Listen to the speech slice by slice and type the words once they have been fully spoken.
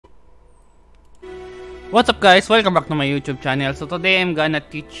What's up guys, welcome back to my YouTube channel. So today I'm gonna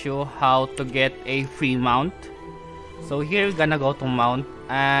teach you how to get a free mount. So here we're gonna go to mount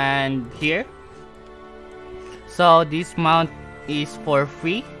and here. So this mount is for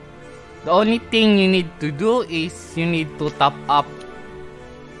free. The only thing you need to do is you need to top up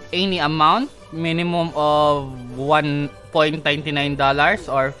any amount, minimum of $1.99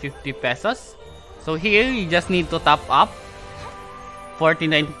 or 50 pesos. So here you just need to top up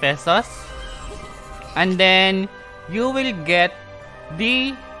 49 pesos. And then you will get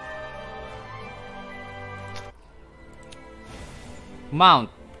the mount.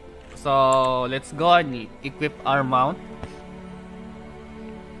 So let's go and equip our mount.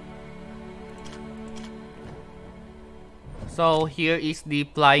 So here is the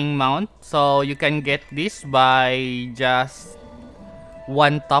flying mount. So you can get this by just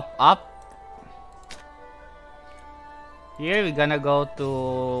one top up. Here we're gonna go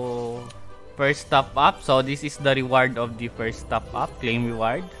to first top up. So this is the reward of the first top up, claim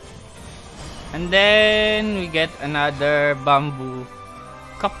reward. And then we get another bamboo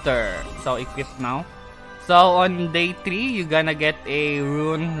copter. So equipped now. So on day 3 you're gonna get a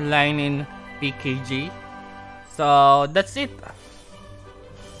rune line in PKG. So that's it.